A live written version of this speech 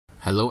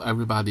Hello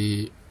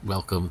everybody,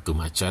 welcome to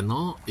my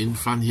channel. In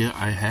front here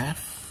I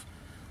have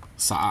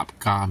SAAB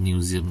car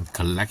museum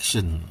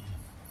collection.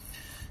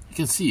 You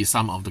can see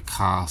some of the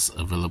cars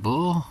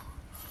available,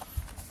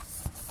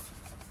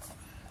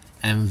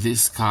 and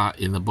this car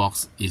in the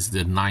box is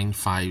the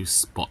 95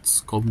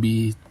 Sports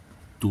Combi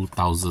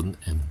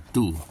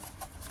 2002.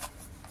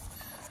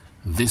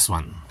 This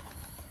one.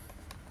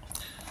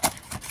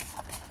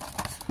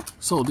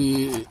 So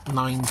the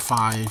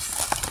 95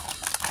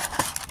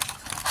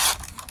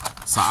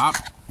 SAAB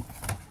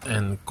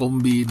and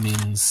Combi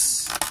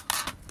means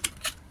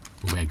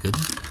wagon.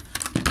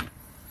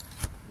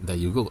 There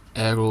you go,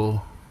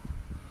 Aero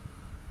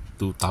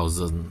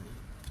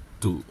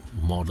 2002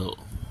 model.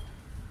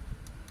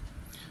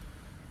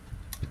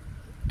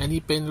 Any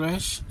paint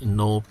rash?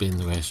 No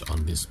paint rash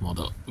on this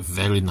model.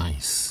 Very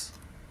nice.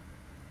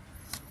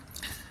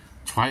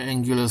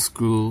 Triangular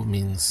screw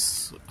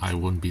means I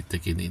won't be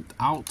taking it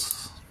out.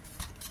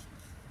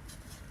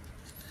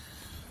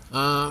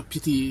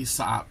 Pity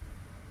SAAB.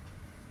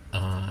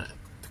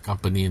 The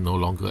company no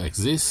longer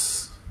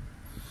exists.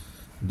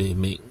 They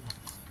make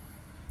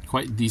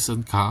quite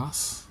decent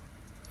cars,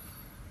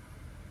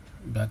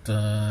 but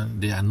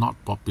they are not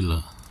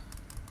popular.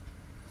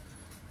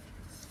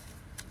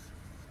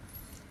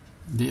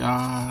 They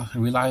are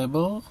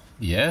reliable,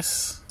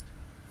 yes.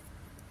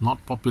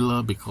 Not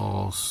popular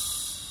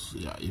because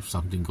if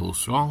something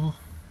goes wrong,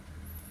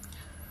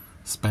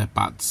 spare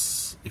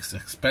parts is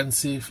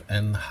expensive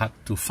and hard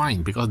to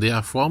find because they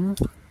are from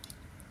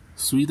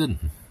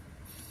Sweden.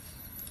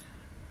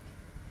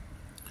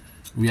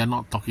 We are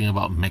not talking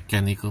about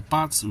mechanical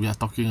parts, we are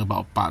talking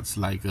about parts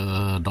like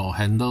door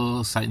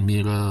handle, side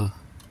mirror,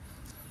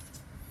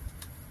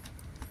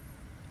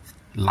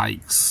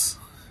 lights,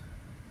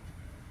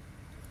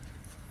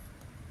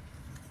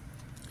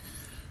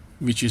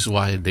 which is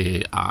why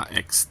they are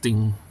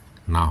extinct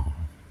now.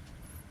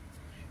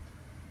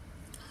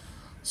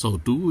 So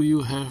do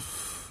you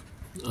have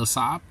a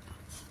SAAB?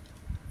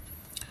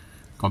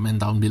 Comment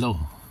down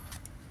below.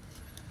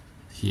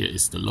 Here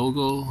is the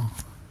logo.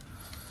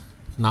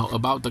 Now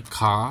about the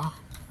car,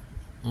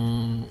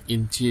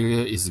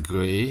 interior is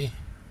grey,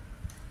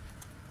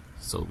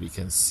 so we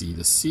can see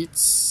the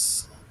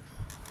seats.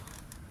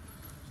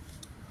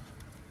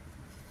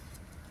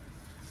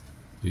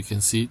 We can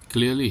see it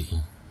clearly.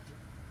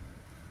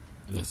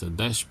 There's a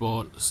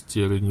dashboard,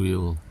 steering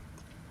wheel,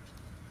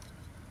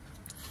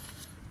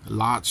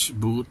 large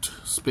boot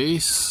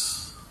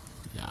space.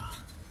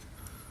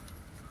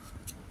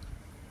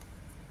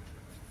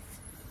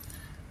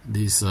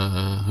 This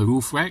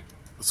roof rack,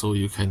 so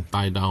you can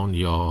tie down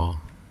your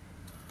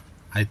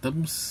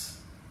items.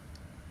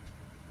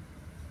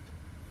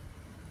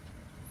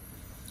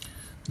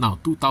 Now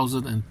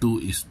 2002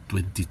 is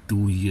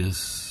 22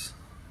 years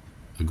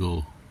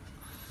ago,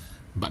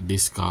 but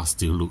this car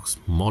still looks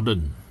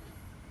modern,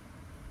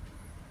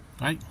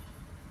 right?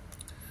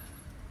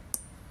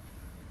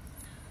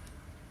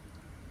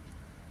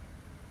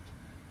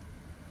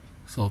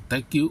 So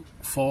thank you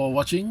for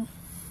watching.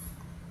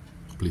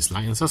 Please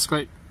like and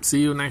subscribe.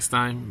 See you next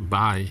time.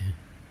 Bye.